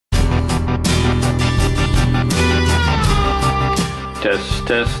Test.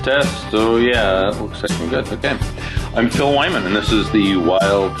 Oh yeah, it looks like I'm good. Okay. I'm Phil Wyman, and this is the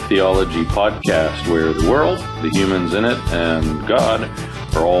Wild Theology Podcast, where the world, the humans in it, and God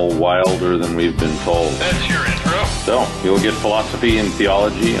are all wilder than we've been told. That's your intro. So, you'll get philosophy and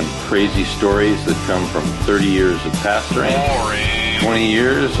theology and crazy stories that come from 30 years of pastoring, Boring. 20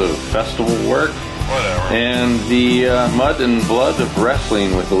 years of festival work, Whatever. and the mud and blood of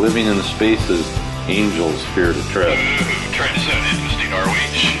wrestling with the living in the spaces angels fear to tread. Ooh, trying to sound interesting, are we?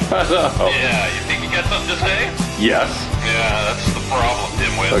 Yeah, you think you got something to say? Yes. Yeah, that's the problem,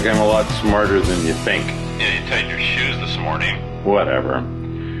 dimwit. Like I'm a lot smarter than you think. Yeah, you tied your shoes this morning. Whatever.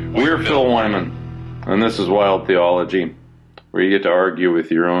 We're Phil Wyman, and this is Wild Theology, where you get to argue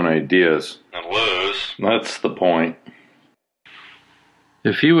with your own ideas. And lose. That's the point.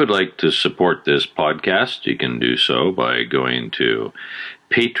 If you would like to support this podcast, you can do so by going to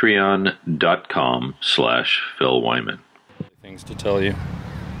patreon.com/Phil Wyman. Things to tell you.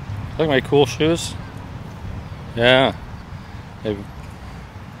 Look at my cool shoes. Yeah. I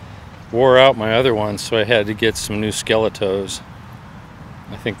wore out my other ones, so I had to get some new Skeletos.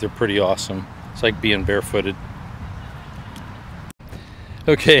 I think they're pretty awesome. It's like being barefooted.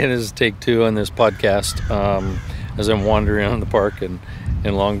 Okay, this is take 2 on this podcast. As I'm wandering around the park in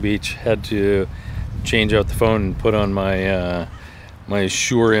Long Beach, had to change out the phone and put on my my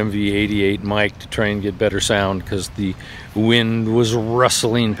Shure MV88 mic to try and get better sound because the wind was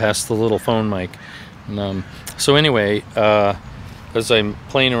rustling past the little phone mic. So anyway, as I'm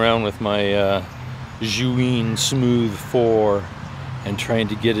playing around with my Jouin Smooth 4 and trying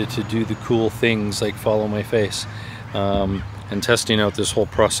to get it to do the cool things like follow my face, and testing out this whole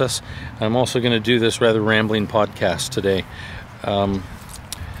process, I'm also going to do this rather rambling podcast today.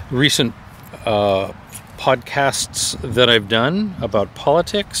 Recent podcasts that I've done about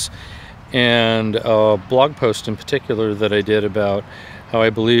politics, and a blog post in particular that I did about how I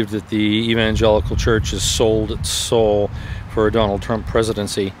believe that the Evangelical Church has sold its soul for a Donald Trump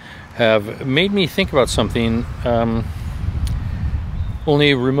presidency, have made me think about something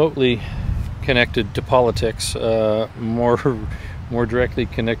only remotely connected to politics, more directly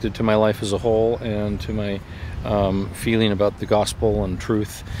connected to my life as a whole and to my feeling about the gospel and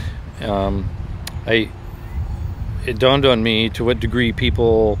truth. It dawned on me to what degree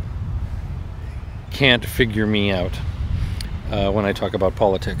people can't figure me out when I talk about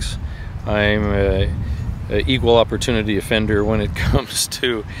politics. I'm an equal opportunity offender when it comes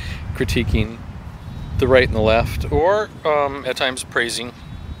to critiquing the right and the left, or at times praising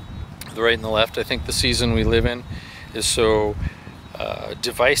the right and the left. I think the season we live in is so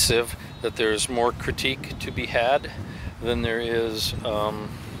divisive that there's more critique to be had than there is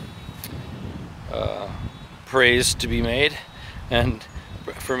praise to be made. And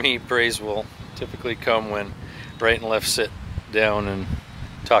for me, praise will typically come when right and left sit down and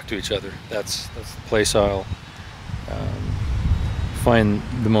talk to each other. That's the place I'll find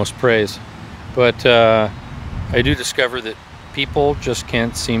the most praise. But I do discover that people just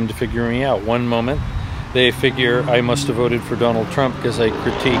can't seem to figure me out. One moment they figure I must have voted for Donald Trump because I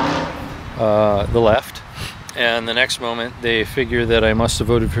critique the left, and the next moment they figure that I must have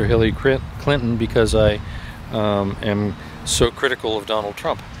voted for Hillary Clinton because I am so critical of Donald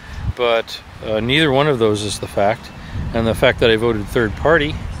Trump. But neither one of those is the fact, and the fact that I voted third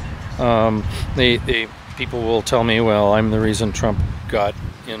party, people will tell me, well, I'm the reason Trump got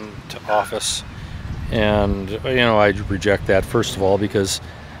into office. And, I reject that, first of all, because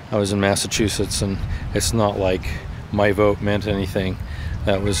I was in Massachusetts, and it's not like my vote meant anything.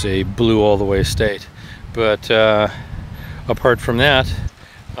 That was a blue all the way state. But apart from that,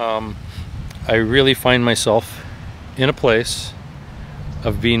 I really find myself in a place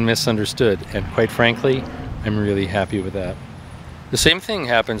of being misunderstood. And quite frankly, I'm really happy with that. The same thing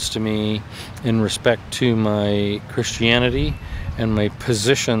happens to me in respect to my Christianity and my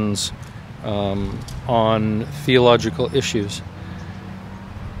positions on theological issues.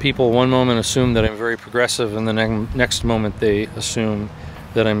 People one moment assume that I'm very progressive, and the next moment they assume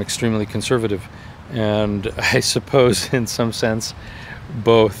that I'm extremely conservative. And I suppose in some sense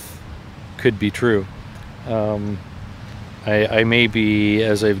both could be true. I may be,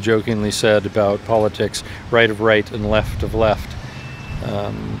 as I've jokingly said about politics, right of right and left of left.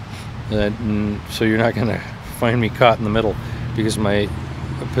 So you're not going to find me caught in the middle, because my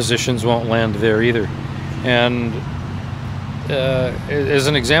positions won't land there either. And as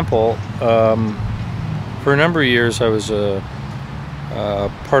an example, for a number of years I was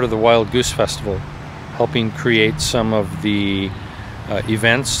part of the Wild Goose Festival, helping create some of the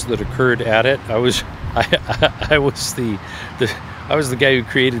events that occurred at it. I was the guy who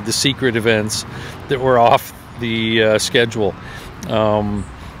created the secret events that were off the schedule,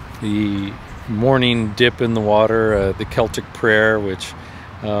 the morning dip in the water, the Celtic prayer, which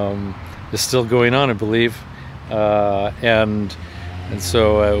is still going on, I believe, and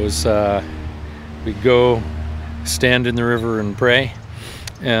so it was. We go stand in the river and pray,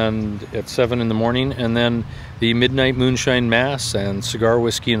 and at 7 in the morning, and then the midnight moonshine mass and cigar,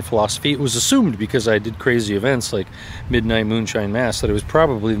 whiskey, and philosophy. It was assumed, because I did crazy events like midnight moonshine mass, that I was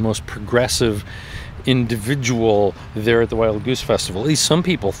probably the most progressive individual there at the Wild Goose Festival. At least some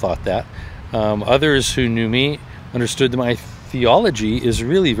people thought that. Others who knew me understood that my theology is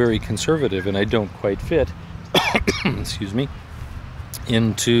really very conservative, and I don't quite fit excuse me,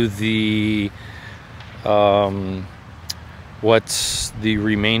 into the what's the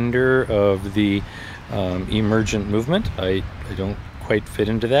remainder of the emergent movement. I don't quite fit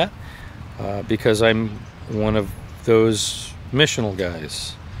into that because I'm one of those missional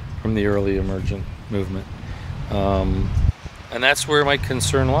guys from the early emergent movement, and that's where my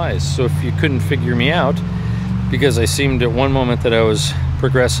concern lies. So if you couldn't figure me out, because I seemed at one moment that I was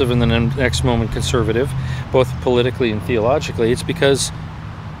progressive and then the next moment conservative, both politically and theologically, it's because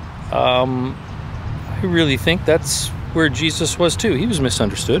I really think that's where Jesus was too. He was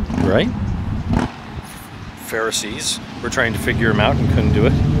misunderstood, right? Pharisees were trying to figure him out and couldn't do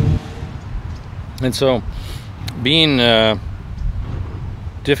it. And so, being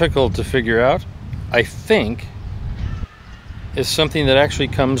difficult to figure out, I think, is something that actually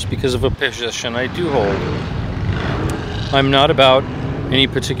comes because of a position I do hold. I'm not about any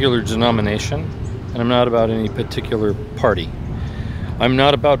particular denomination, and I'm not about any particular party. I'm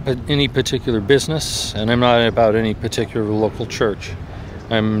not about any particular business, and I'm not about any particular local church.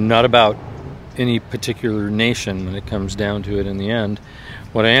 I'm not about any particular nation when it comes down to it in the end.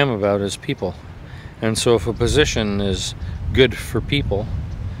 What I am about is people. And so if a position is good for people,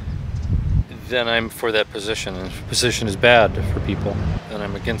 then I'm for that position. And if a position is bad for people, then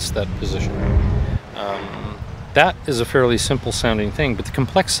I'm against that position. That is a fairly simple sounding thing, but the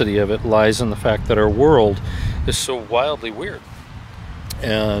complexity of it lies in the fact that our world is so wildly weird.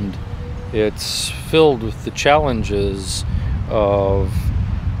 And it's filled with the challenges of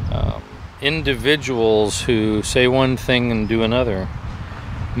individuals who say one thing and do another,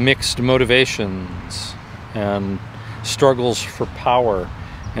 mixed motivations and struggles for power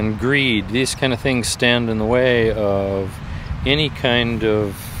and greed. These kind of things stand in the way of any kind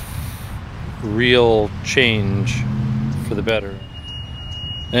of real change for the better.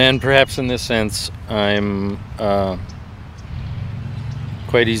 And perhaps in this sense, I'm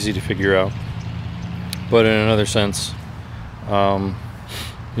quite easy to figure out. But in another sense,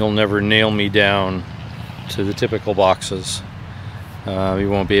 you'll never nail me down to the typical boxes. You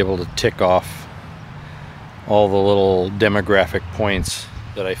won't be able to tick off all the little demographic points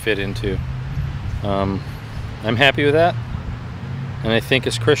that I fit into. I'm happy with that, and I think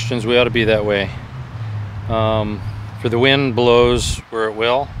as Christians we ought to be that way. For the wind blows where it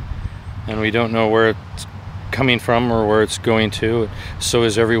will, and we don't know where it's coming from or where it's going to. So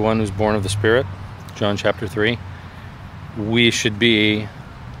is everyone who's born of the Spirit. John chapter 3. We should be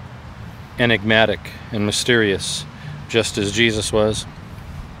enigmatic and mysterious, just as Jesus was,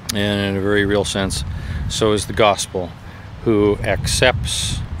 and in a very real sense, so is the gospel, who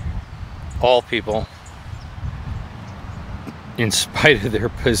accepts all people in spite of their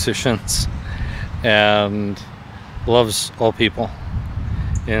positions, and loves all people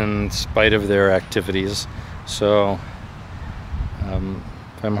in spite of their activities. So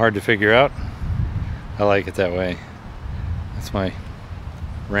if I'm hard to figure out, I like it that way. That's my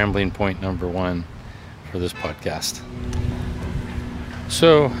rambling point number 1 for this podcast.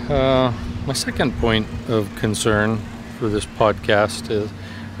 So my second point of concern for this podcast is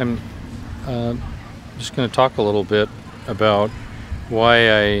I'm just going to talk a little bit about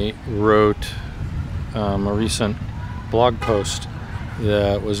why I wrote a recent blog post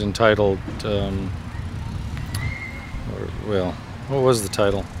that was entitled, what was the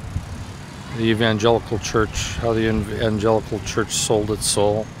title? The Evangelical Church, how the Evangelical Church sold its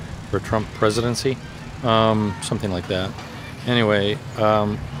soul for Trump presidency, something like that. Anyway,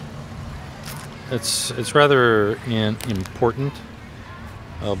 it's rather an important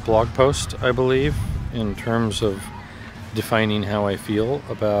blog post, I believe, in terms of defining how I feel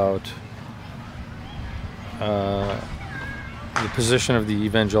about the position of the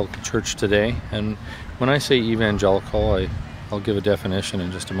Evangelical Church today. And when I say evangelical, I'll give a definition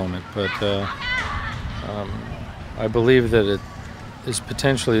in just a moment, but I believe that it is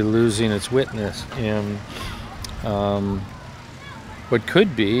potentially losing its witness in what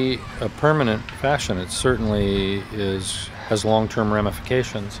could be a permanent fashion. It certainly has long-term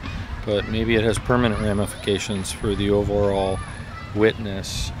ramifications, but maybe it has permanent ramifications for the overall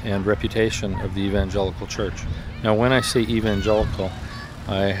witness and reputation of the Evangelical Church. Now, when I say evangelical,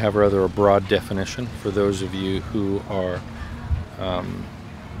 I have rather a broad definition for those of you who are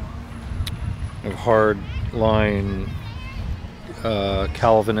hard-line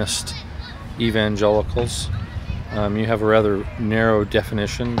Calvinist evangelicals. You have a rather narrow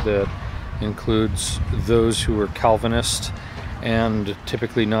definition that includes those who are Calvinist and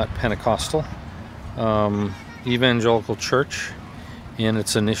typically not Pentecostal. Evangelical Church, in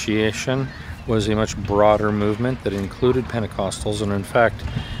its initiation, was a much broader movement that included Pentecostals, and in fact,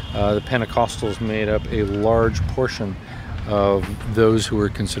 the Pentecostals made up a large portion of those who were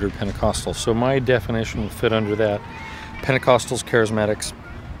considered Pentecostal. So my definition would fit under that. Pentecostals, Charismatics,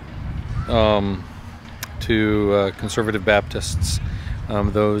 to Conservative Baptists,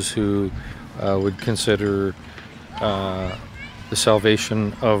 those who would consider the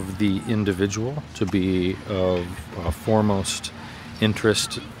salvation of the individual to be of foremost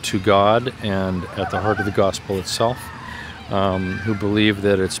interest to God and at the heart of the gospel itself, who believe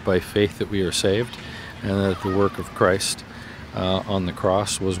that it's by faith that we are saved, and that the work of Christ on the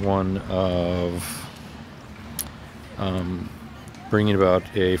cross was one of bringing about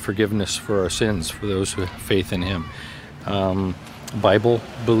a forgiveness for our sins for those who have faith in Him. Bible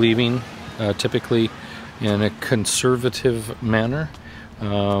believing, typically in a conservative manner,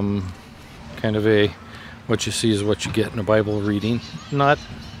 kind of a what you see is what you get in a Bible reading, not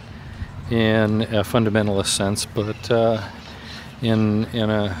in a fundamentalist sense, but in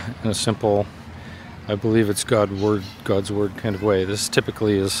a simple, I believe it's God's word kind of way. This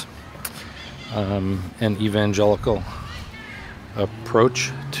typically is an evangelical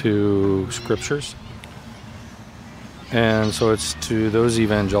approach to scriptures, and so it's to those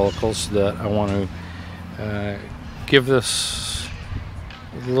evangelicals that I want to give this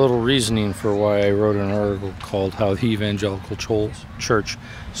little reasoning for why I wrote an article called "How the Evangelical Church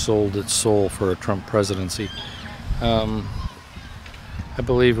Sold Its Soul for a Trump Presidency." I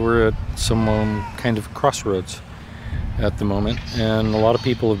believe we're at some kind of crossroads at the moment, and a lot of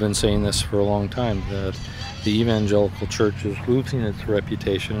people have been saying this for a long time, that the Evangelical Church is losing its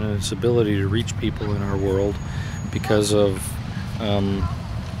reputation and its ability to reach people in our world because of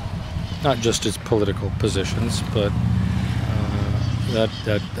not just its political positions, but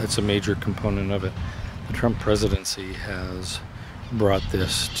that's a major component of it. The Trump presidency has brought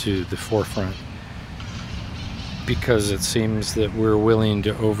this to the forefront because it seems that we're willing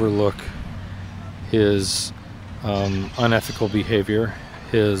to overlook his unethical behavior,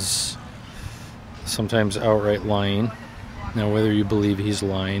 his sometimes outright lying. Now, whether you believe he's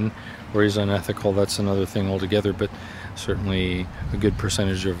lying or he's unethical, that's another thing altogether, but certainly a good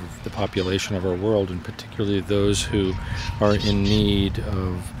percentage of the population of our world, and particularly those who are in need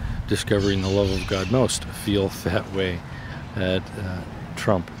of discovering the love of God most, feel that way, that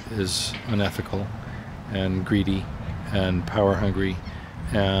Trump is unethical and greedy and power hungry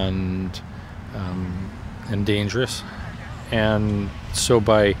and dangerous. And so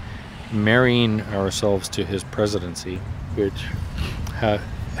by marrying ourselves to his presidency, which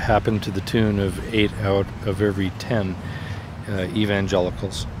happened to the tune of 8 out of every 10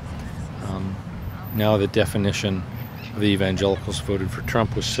 evangelicals. Now the definition of the evangelicals voted for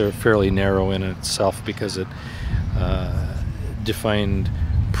Trump was fairly narrow in itself, because it defined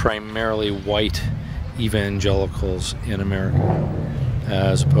primarily white evangelicals in America,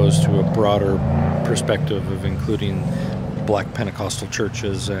 as opposed to a broader perspective of including black Pentecostal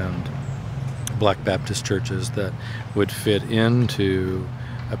churches and black Baptist churches that would fit into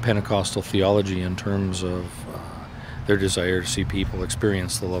a Pentecostal theology in terms of their desire to see people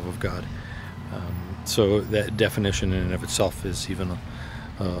experience the love of God. So that definition in and of itself is even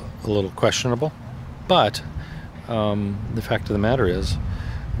a little questionable. But the fact of the matter is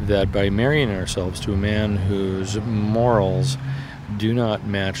that by marrying ourselves to a man whose morals do not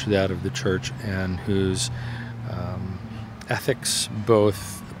match that of the church, and whose ethics,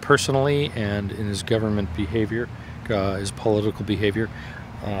 both personally and in his government behavior, his political behavior,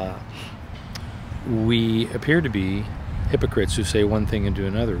 we appear to be hypocrites who say one thing and do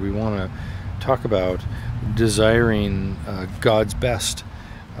another. We want to talk about desiring God's best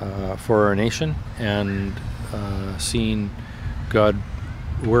for our nation, and seeing God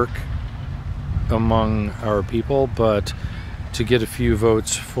work among our people, but to get a few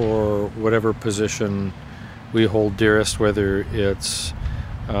votes for whatever position we hold dearest, whether it's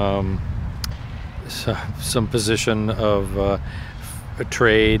some position of a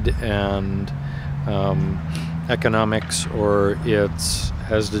trade and economics, or it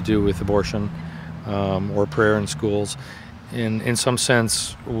has to do with abortion or prayer in schools. In some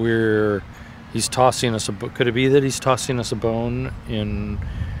sense, we're he's tossing us could it be that he's tossing us a bone and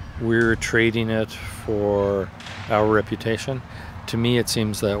we're trading it for our reputation? To me, it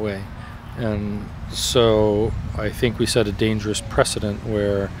seems that way. And so I think we set a dangerous precedent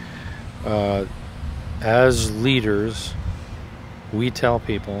where as leaders, we tell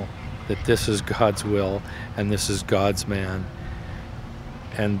people that this is God's will and this is God's man,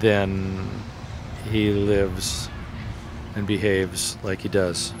 and then he lives and behaves like he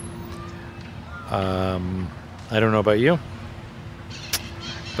does. I don't know about you,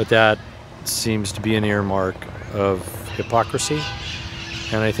 but that seems to be an earmark of hypocrisy,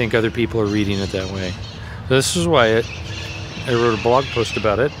 and I think other people are reading it that way. This is why I wrote a blog post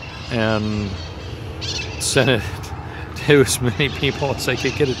about it and sent it to as many people as I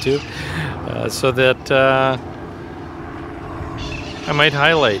could get it to, so that I might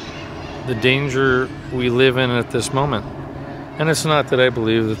highlight the danger we live in at this moment. And it's not that I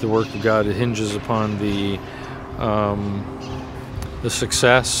believe that the work of God hinges upon the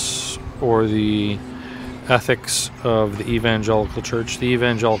success or the ethics of the Evangelical Church. The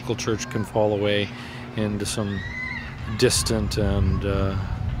Evangelical Church can fall away into some distant and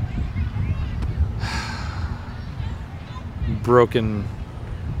broken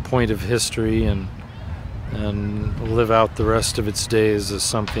point of history and live out the rest of its days as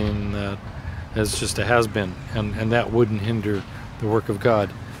something that is just a has-been, and that wouldn't hinder the work of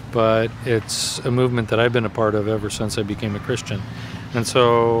God. But it's a movement that I've been a part of ever since I became a Christian, and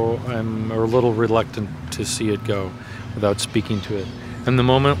so I'm a little reluctant to see it go without speaking to it. And the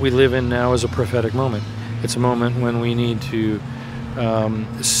moment we live in now is a prophetic moment. It's a moment when we need to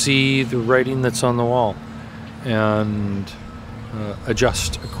see the writing that's on the wall and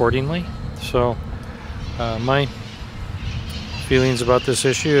adjust accordingly. So my feelings about this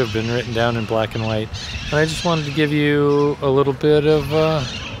issue have been written down in black and white, and I just wanted to give you a little bit of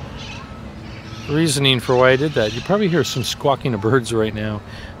reasoning for why I did that. You probably hear some squawking of birds right now,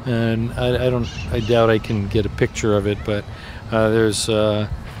 and I doubt I can get a picture of it, but they're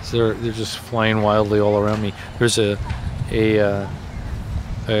just flying wildly all around me. There's a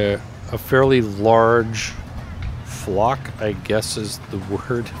fairly large flock, I guess is the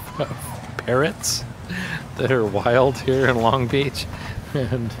word, of parrots that are wild here in Long Beach,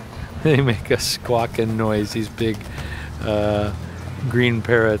 and they make a squawking noise. These big green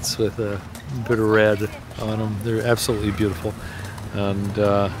parrots with a bit of red on them. They're absolutely beautiful. And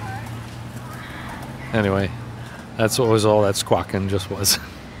anyway, that's what was all that squawking just was.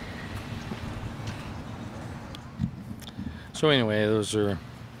 So anyway, those are a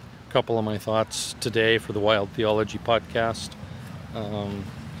couple of my thoughts today for the Wild Theology Podcast.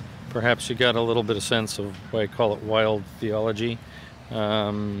 Perhaps you got a little bit of sense of why I call it Wild Theology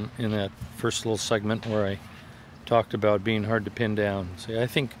in that first little segment where I talked about being hard to pin down. See, I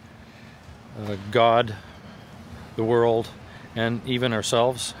think God, the world, and even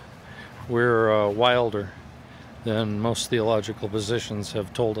ourselves, we're wilder than most theological positions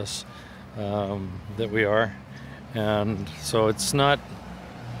have told us that we are. And so it's not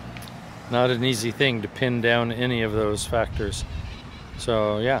an easy thing to pin down any of those factors.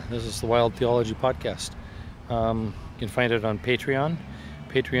 So yeah, this is the Wild Theology Podcast. You can find it on Patreon,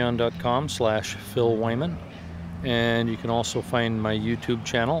 patreon.com/Phil Wyman. And you can also find my YouTube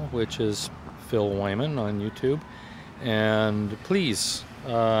channel, which is Phil Wyman on YouTube. And please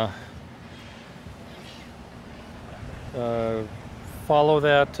follow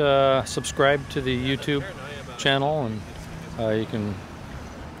that, subscribe to the YouTube channel, and you can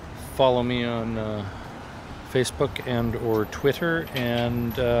follow me on Facebook and or Twitter,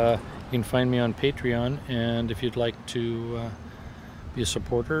 and you can find me on Patreon. And if you'd like to be a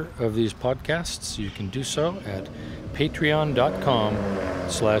supporter of these podcasts, you can do so at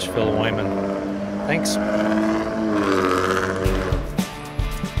patreon.com/Phil Wyman. Thanks.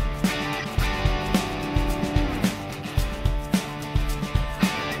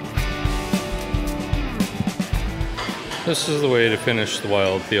 This is the way to finish the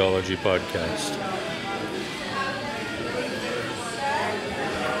Wild Theology Podcast.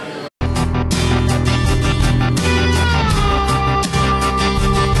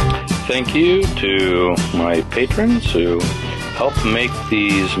 Thank you to my patrons who help make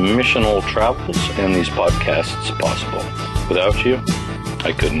these missional travels and these podcasts possible. Without you,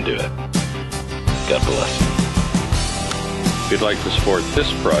 I couldn't do it. God bless. If you'd like to support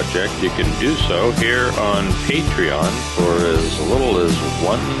this project, you can do so here on Patreon for as little as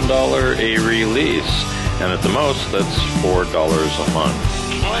 $1 a release. And at the most, that's $4 a month.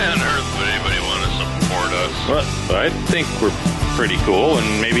 Why on earth would anybody want to support us? Well, I think we're pretty cool,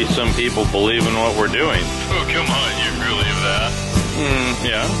 and maybe some people believe in what we're doing. Oh, come on, you believe that?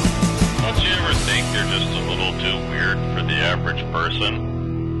 Yeah. Don't you ever think you're just a little too weird for the average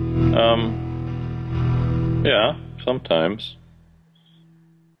person? Yeah, sometimes.